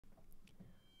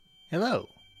Hello.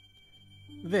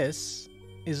 This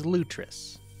is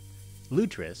Lutris.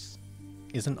 Lutris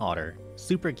is an otter,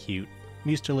 super cute,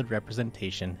 mustelid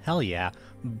representation, hell yeah,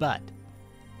 but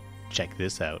check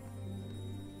this out.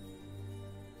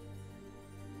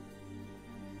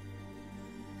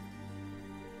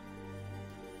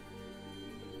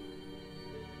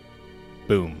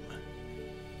 Boom.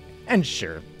 And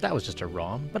sure, that was just a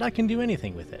ROM, but I can do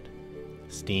anything with it.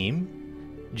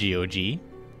 Steam, GOG,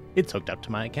 it's hooked up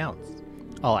to my accounts.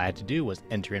 All I had to do was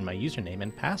enter in my username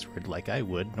and password like I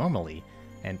would normally,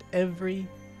 and every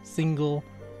single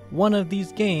one of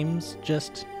these games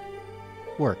just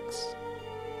works.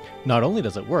 Not only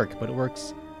does it work, but it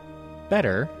works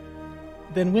better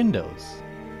than Windows.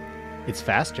 It's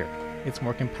faster, it's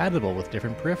more compatible with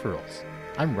different peripherals.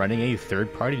 I'm running a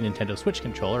third-party Nintendo Switch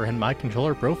controller and my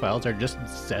controller profiles are just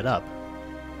set up.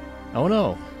 Oh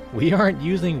no, we aren't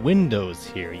using Windows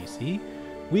here, you see.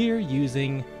 We're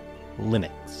using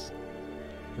Linux.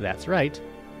 That's right,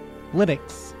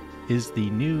 Linux is the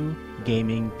new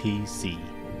gaming PC.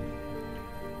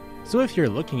 So if you're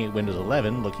looking at Windows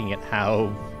 11, looking at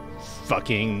how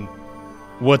fucking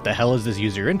what the hell is this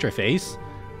user interface,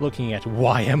 looking at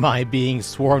why am I being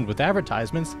swarmed with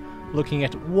advertisements, looking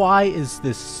at why is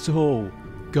this so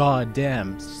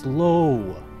goddamn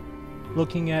slow,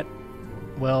 looking at,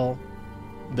 well,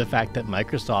 the fact that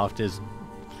Microsoft is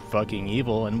fucking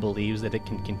evil and believes that it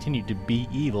can continue to be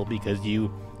evil because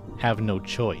you have no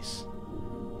choice.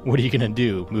 What are you gonna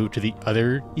do? Move to the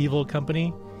other evil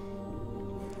company?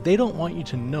 They don't want you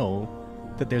to know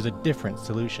that there's a different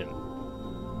solution.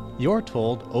 You're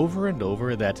told over and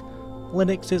over that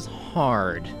Linux is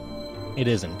hard. It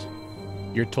isn't.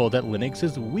 You're told that Linux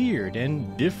is weird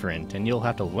and different and you'll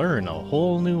have to learn a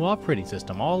whole new operating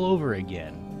system all over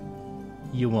again.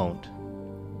 You won't.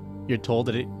 You're told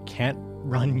that it can't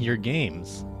run your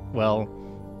games. Well,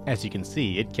 as you can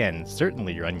see, it can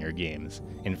certainly run your games.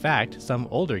 In fact, some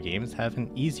older games have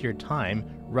an easier time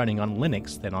running on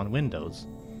Linux than on Windows.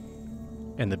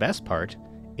 And the best part,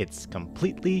 it's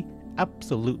completely,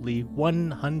 absolutely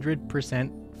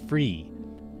 100% free.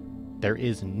 There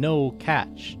is no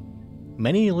catch.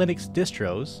 Many Linux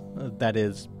distros, that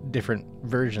is, different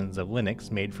versions of Linux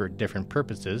made for different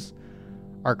purposes,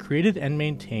 are created and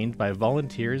maintained by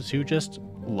volunteers who just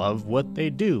love what they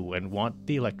do and want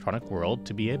the electronic world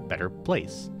to be a better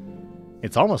place.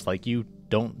 It's almost like you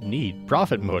don't need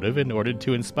profit motive in order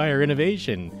to inspire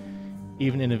innovation,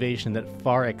 even innovation that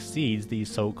far exceeds the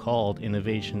so-called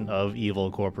innovation of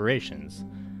evil corporations.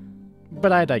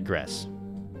 But I digress.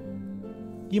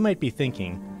 You might be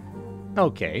thinking,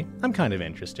 okay, I'm kind of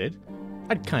interested.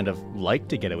 I'd kind of like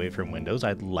to get away from Windows.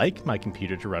 I'd like my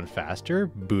computer to run faster,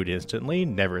 boot instantly,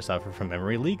 never suffer from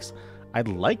memory leaks. I'd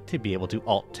like to be able to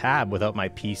Alt-Tab without my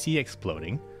PC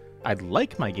exploding. I'd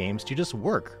like my games to just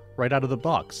work right out of the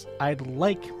box. I'd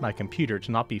like my computer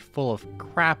to not be full of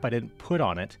crap I didn't put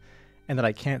on it and that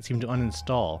I can't seem to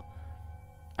uninstall.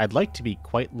 I'd like to be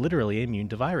quite literally immune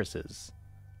to viruses.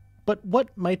 But what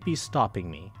might be stopping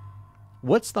me?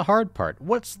 What's the hard part?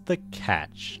 What's the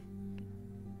catch?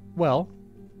 Well,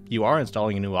 you are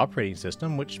installing a new operating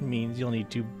system, which means you'll need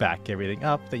to back everything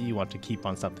up that you want to keep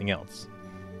on something else.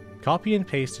 Copy and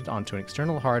paste it onto an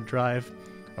external hard drive,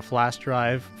 a flash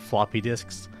drive, floppy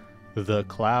disks, the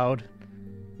cloud,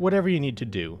 whatever you need to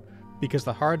do, because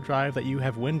the hard drive that you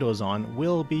have Windows on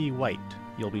will be wiped.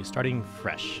 You'll be starting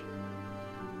fresh.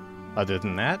 Other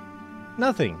than that,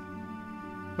 nothing.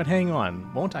 But hang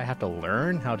on, won't I have to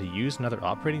learn how to use another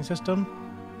operating system?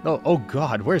 Oh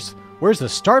god, where's the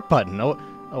start button?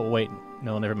 Oh wait,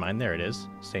 no, never mind, there it is.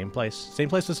 Same place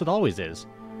as it always is.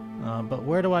 But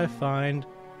where do I find...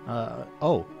 I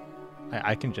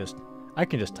can just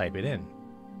type it in.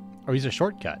 Or use a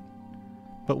shortcut.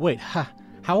 But wait, how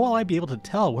will I be able to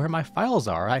tell where my files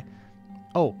are?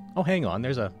 Oh, hang on,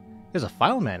 there's a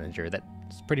file manager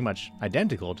that's pretty much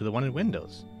identical to the one in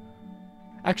Windows.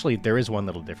 Actually, there is one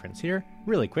little difference here.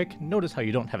 Really quick, notice how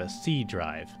you don't have a C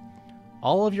drive.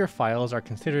 All of your files are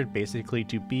considered basically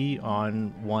to be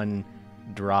on one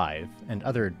drive, and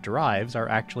other drives are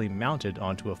actually mounted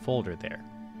onto a folder there.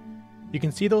 You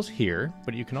can see those here,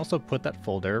 but you can also put that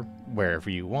folder wherever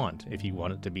you want, if you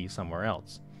want it to be somewhere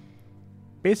else.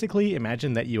 Basically,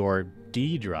 imagine that your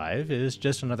D drive is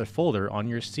just another folder on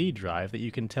your C drive that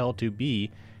you can tell to be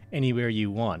anywhere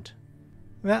you want.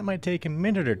 That might take a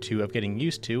minute or two of getting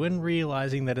used to and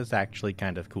realizing that it's actually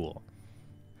kind of cool.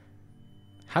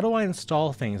 How do I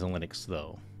install things on Linux,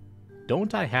 though?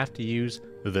 Don't I have to use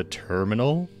the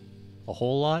terminal a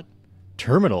whole lot?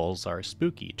 Terminals are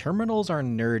spooky. Terminals are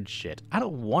nerd shit. I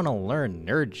don't want to learn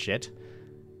nerd shit.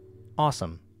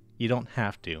 Awesome. You don't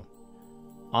have to.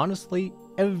 Honestly,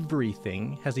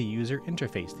 everything has a user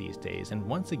interface these days, and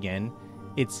once again,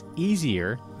 it's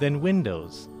easier than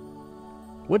Windows.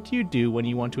 What do you do when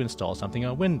you want to install something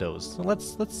on Windows? So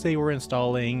let's say we're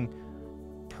installing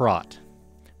Prot.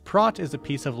 Prot is a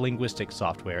piece of linguistic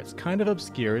software. It's kind of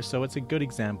obscure, so it's a good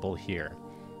example here.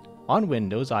 On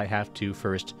Windows, I have to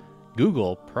first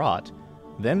Google Prot,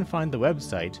 then find the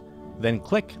website, then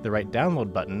click the right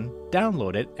download button,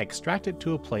 download it, extract it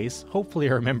to a place, hopefully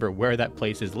I remember where that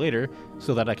place is later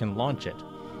so that I can launch it.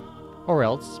 Or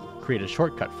else, create a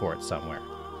shortcut for it somewhere.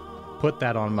 Put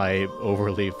that on my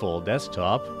overly full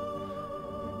desktop.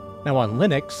 Now on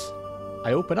Linux,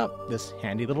 I open up this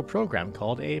handy little program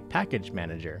called a package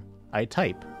manager. I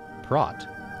type prot,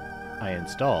 I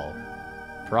install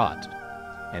prot,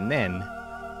 and then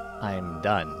I'm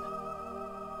done.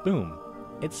 Boom,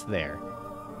 it's there.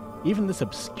 Even this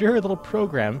obscure little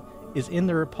program is in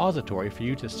the repository for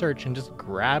you to search and just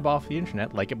grab off the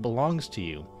internet like it belongs to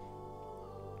you.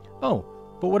 Oh,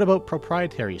 but what about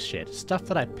proprietary shit, stuff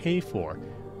that I pay for?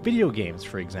 Video games,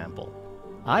 for example.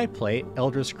 I play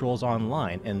Elder Scrolls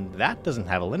Online, and that doesn't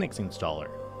have a Linux installer.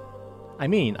 I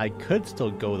mean, I could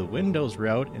still go the Windows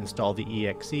route, install the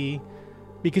exe,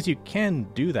 because you can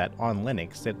do that on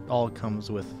Linux. It all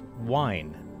comes with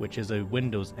Wine, which is a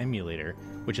Windows emulator,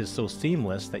 which is so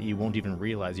seamless that you won't even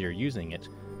realize you're using it.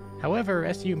 However,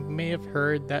 as you may have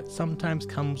heard, that sometimes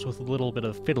comes with a little bit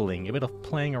of fiddling, a bit of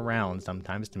playing around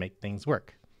sometimes to make things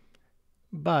work.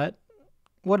 But,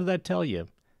 what did I tell you?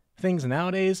 Things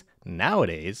nowadays,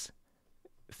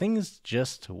 things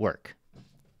just work.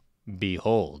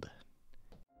 Behold.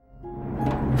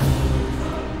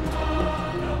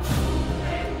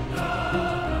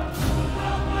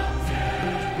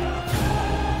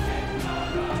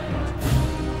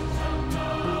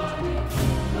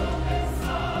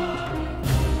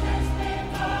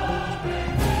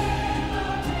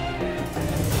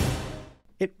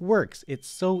 It works. It's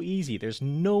so easy. There's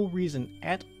no reason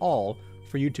at all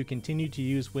for you to continue to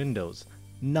use Windows.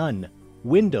 None.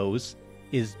 Windows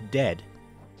is dead.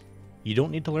 You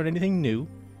don't need to learn anything new.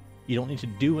 You don't need to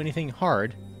do anything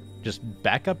hard. Just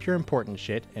back up your important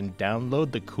shit and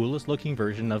download the coolest looking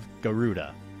version of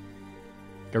Garuda.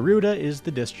 Garuda is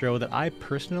the distro that I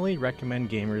personally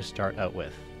recommend gamers start out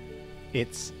with.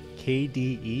 Its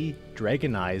KDE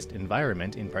Dragonized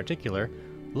environment in particular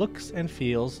looks and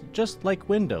feels just like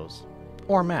Windows,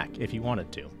 or Mac if you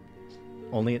wanted to.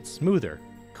 Only it's smoother,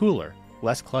 cooler,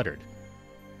 less cluttered.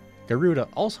 Garuda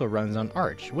also runs on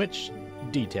Arch, which,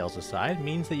 details aside,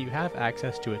 means that you have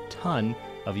access to a ton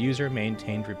of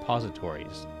user-maintained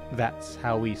repositories. That's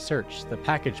how we search the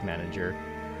package manager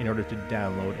in order to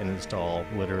download and install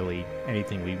literally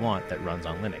anything we want that runs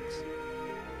on Linux.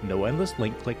 No endless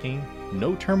link clicking,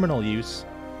 no terminal use,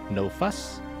 no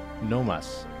fuss, no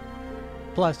muss.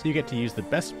 Plus, you get to use the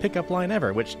best pickup line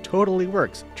ever, which totally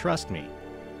works, trust me.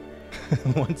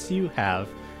 Once you have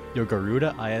your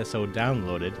Garuda ISO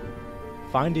downloaded,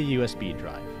 find a USB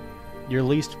drive, your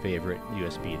least favorite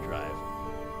USB drive,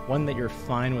 one that you're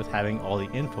fine with having all the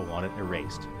info on it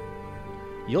erased.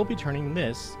 You'll be turning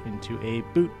this into a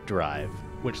boot drive,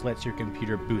 which lets your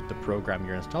computer boot the program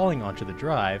you're installing onto the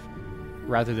drive,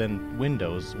 rather than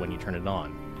Windows when you turn it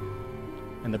on.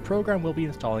 And the program we'll be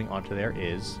installing onto there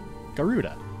is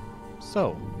Garuda.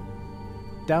 So,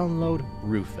 download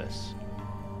Rufus.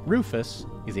 Rufus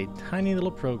is a tiny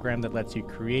little program that lets you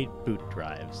create boot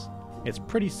drives. It's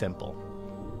pretty simple.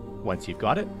 Once you've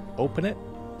got it, open it,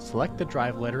 select the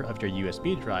drive letter of your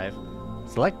USB drive,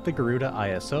 select the Garuda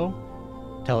ISO,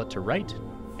 tell it to write,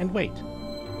 and wait.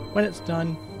 When it's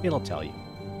done, it'll tell you.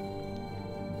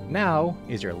 Now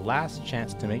is your last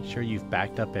chance to make sure you've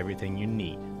backed up everything you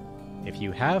need. If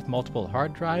you have multiple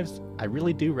hard drives, I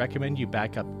really do recommend you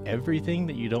back up everything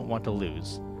that you don't want to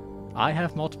lose. I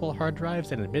have multiple hard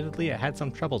drives, and admittedly I had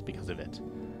some troubles because of it.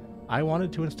 I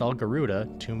wanted to install Garuda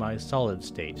to my solid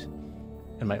state,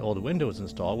 and my old Windows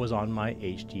install was on my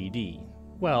HDD.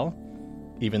 Well,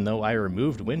 even though I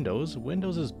removed Windows,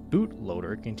 Windows's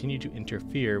bootloader continued to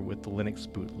interfere with the Linux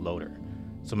bootloader.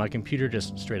 So my computer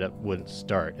just straight up wouldn't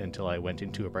start until I went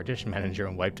into a partition manager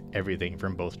and wiped everything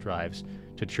from both drives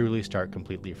to truly start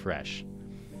completely fresh.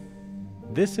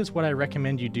 This is what I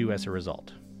recommend you do as a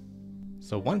result.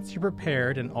 So once you're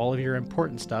prepared and all of your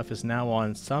important stuff is now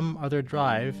on some other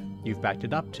drive you've backed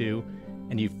it up to,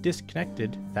 and you've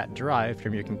disconnected that drive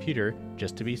from your computer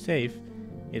just to be safe,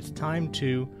 it's time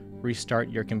to restart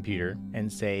your computer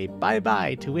and say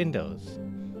bye-bye to Windows.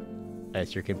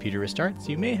 As your computer restarts,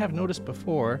 you may have noticed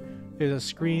before there's a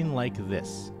screen like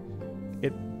this.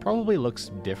 It probably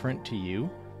looks different to you,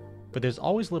 but there's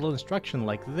always a little instruction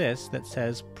like this that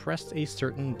says press a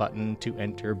certain button to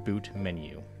enter boot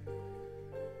menu.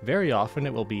 Very often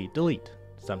it will be delete.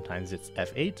 Sometimes it's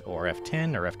F8 or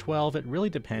F10 or F12, it really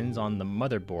depends on the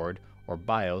motherboard or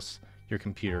BIOS your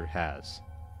computer has.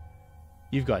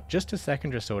 You've got just a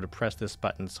second or so to press this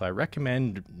button, so I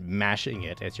recommend mashing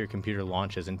it as your computer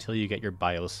launches until you get your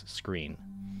BIOS screen.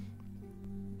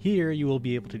 Here you will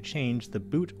be able to change the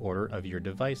boot order of your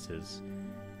devices.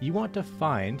 You want to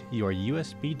find your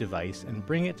USB device and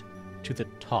bring it to the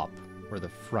top or the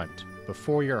front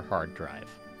before your hard drive.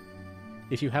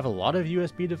 If you have a lot of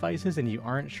USB devices and you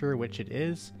aren't sure which it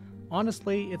is,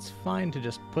 honestly, it's fine to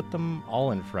just put them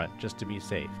all in front just to be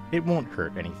safe. It won't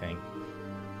hurt anything.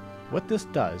 What this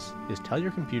does is tell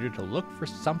your computer to look for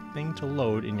something to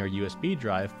load in your USB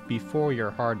drive before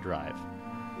your hard drive.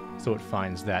 So it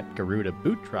finds that Garuda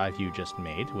boot drive you just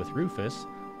made with Rufus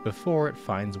before it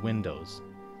finds Windows.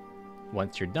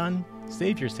 Once you're done,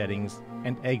 save your settings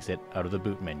and exit out of the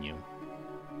boot menu.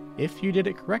 If you did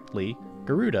it correctly,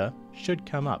 Garuda should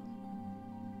come up.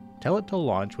 Tell it to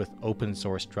launch with open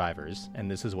source drivers,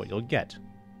 and this is what you'll get.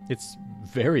 It's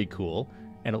very cool,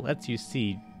 and it lets you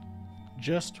see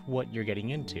just what you're getting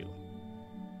into.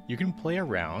 You can play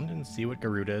around and see what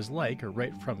Garuda is like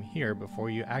right from here before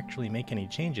you actually make any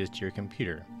changes to your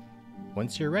computer.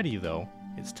 Once you're ready though,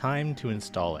 it's time to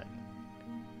install it.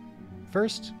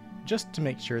 First, just to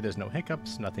make sure there's no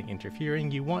hiccups, nothing interfering,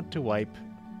 you want to wipe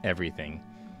everything.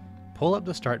 Pull up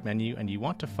the Start menu and you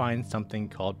want to find something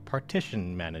called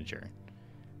Partition Manager.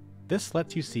 This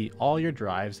lets you see all your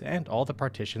drives and all the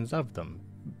partitions of them.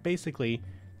 Basically,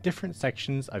 different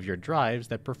sections of your drives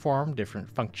that perform different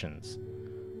functions.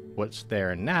 What's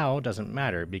there now doesn't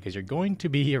matter because you're going to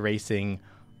be erasing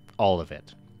all of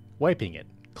it. Wiping it,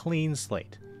 clean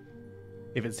slate.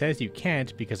 If it says you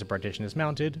can't because a partition is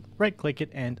mounted, right-click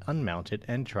it and unmount it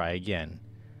and try again.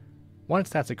 Once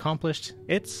that's accomplished,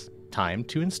 it's time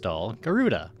to install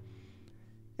Garuda.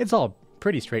 It's all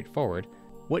pretty straightforward.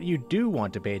 What you do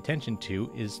want to pay attention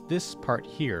to is this part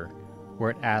here,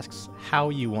 where it asks how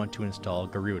you want to install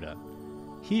Garuda.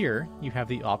 Here, you have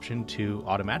the option to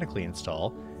automatically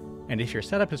install, and if your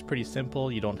setup is pretty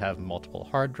simple, you don't have multiple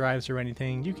hard drives or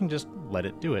anything, you can just let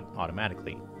it do it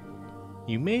automatically.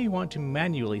 You may want to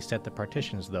manually set the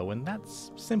partitions though, and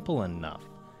that's simple enough.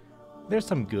 There's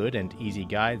some good and easy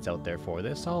guides out there for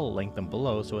this. I'll link them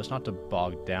below so as not to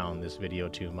bog down this video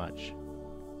too much.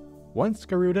 Once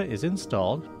Garuda is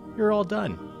installed, you're all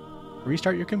done.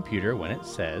 Restart your computer when it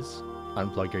says,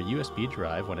 unplug your USB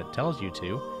drive when it tells you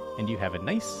to, and you have a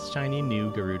nice shiny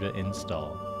new Garuda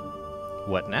install.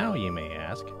 What now, you may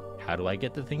ask? How do I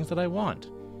get the things that I want?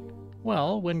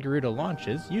 Well, when Garuda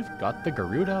launches, you've got the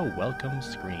Garuda welcome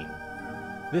screen.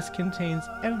 This contains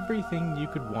everything you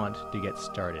could want to get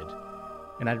started,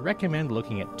 and I'd recommend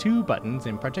looking at two buttons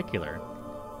in particular,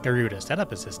 Garuda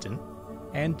Setup Assistant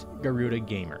and Garuda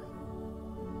Gamer.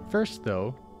 First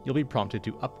though, you'll be prompted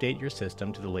to update your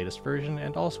system to the latest version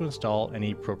and also install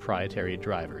any proprietary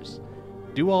drivers.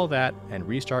 Do all that and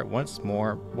restart once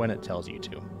more when it tells you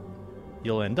to.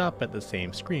 You'll end up at the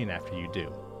same screen after you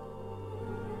do.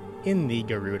 In the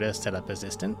Garuda Setup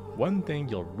Assistant, one thing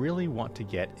you'll really want to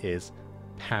get is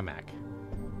PAMAC.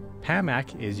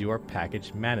 PAMAC is your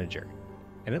package manager,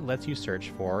 and it lets you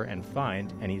search for and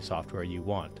find any software you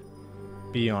want.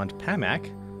 Beyond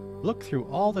PAMAC, look through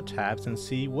all the tabs and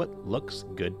see what looks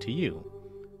good to you.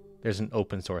 There's an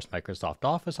open source Microsoft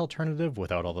Office alternative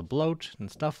without all the bloat,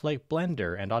 and stuff like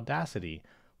Blender and Audacity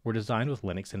were designed with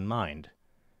Linux in mind.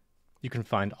 You can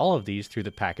find all of these through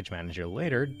the package manager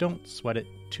later, don't sweat it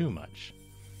too much.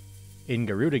 In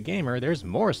Garuda Gamer, there's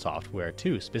more software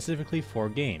too, specifically for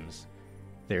games.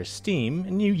 There's Steam,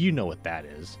 and you know what that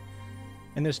is.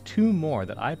 And there's two more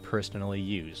that I personally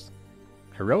use,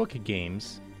 Heroic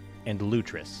Games and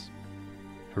Lutris.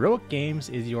 Heroic Games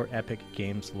is your Epic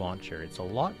Games launcher. It's a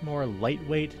lot more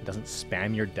lightweight, doesn't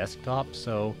spam your desktop,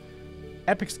 so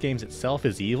Epic's Games itself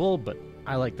is evil, but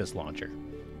I like this launcher.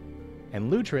 And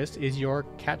Lutris is your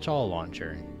catch-all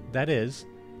launcher. That is,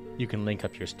 you can link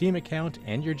up your Steam account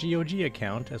and your GOG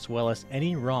account, as well as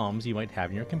any ROMs you might have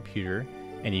in your computer,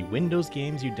 any Windows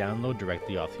games you download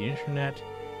directly off the internet,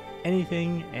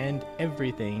 anything and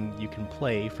everything you can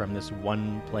play from this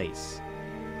one place.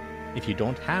 If you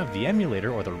don't have the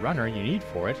emulator or the runner you need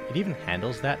for it, it even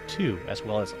handles that too, as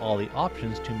well as all the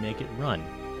options to make it run.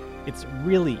 It's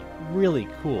really, really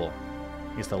cool.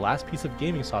 It's the last piece of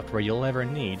gaming software you'll ever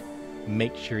need.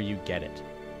 Make sure you get it.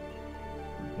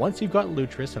 Once you've got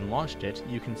Lutris and launched it,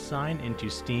 you can sign into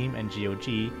Steam and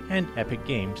GOG and Epic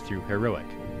Games through Heroic.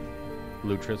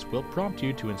 Lutris will prompt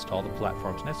you to install the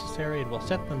platforms necessary and will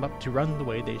set them up to run the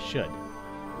way they should.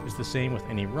 It's the same with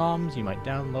any ROMs you might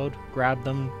download, grab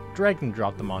them, drag and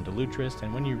drop them onto Lutris,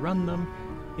 and when you run them,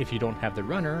 if you don't have the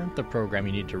runner, the program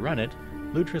you need to run it,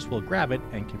 Lutris will grab it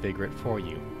and configure it for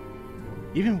you.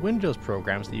 Even Windows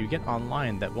programs that you get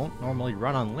online that won't normally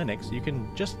run on Linux, you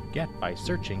can just get by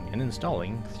searching and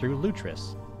installing through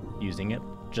Lutris, using it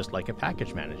just like a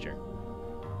package manager.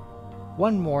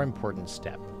 One more important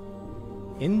step.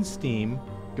 In Steam,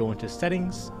 go into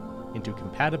Settings, into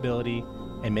Compatibility,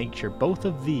 and make sure both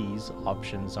of these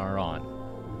options are on.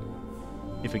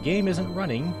 If a game isn't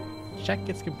running, check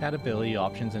its compatibility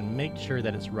options and make sure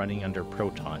that it's running under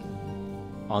Proton.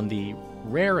 On the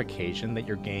rare occasion that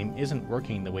your game isn't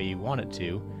working the way you want it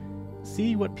to,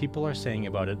 see what people are saying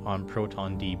about it on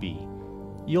ProtonDB.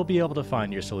 You'll be able to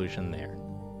find your solution there.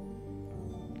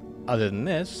 Other than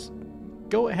this,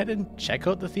 go ahead and check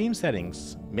out the theme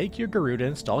settings. Make your Garuda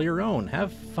install your own.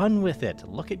 Have fun with it.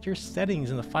 Look at your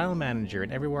settings in the file manager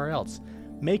and everywhere else.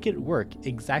 Make it work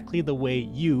exactly the way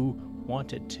you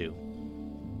want it to.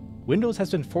 Windows has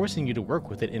been forcing you to work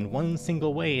with it in one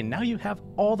single way, and now you have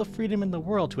all the freedom in the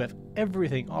world to have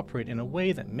everything operate in a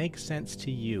way that makes sense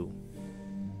to you.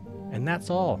 And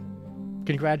that's all.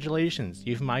 Congratulations,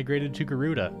 you've migrated to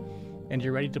Garuda, and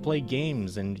you're ready to play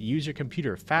games and use your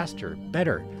computer faster,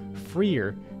 better,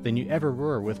 freer than you ever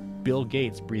were with Bill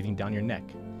Gates breathing down your neck.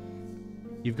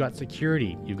 You've got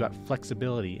security, you've got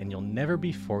flexibility, and you'll never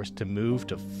be forced to move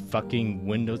to fucking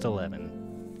Windows 11.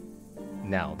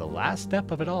 Now, the last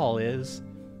step of it all is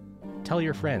tell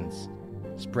your friends.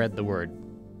 Spread the word.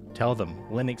 Tell them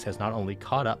Linux has not only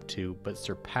caught up to, but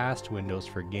surpassed Windows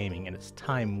for gaming, and it's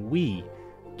time we,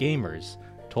 gamers,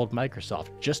 told Microsoft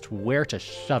just where to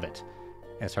shove it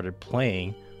and started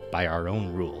playing by our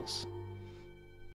own rules.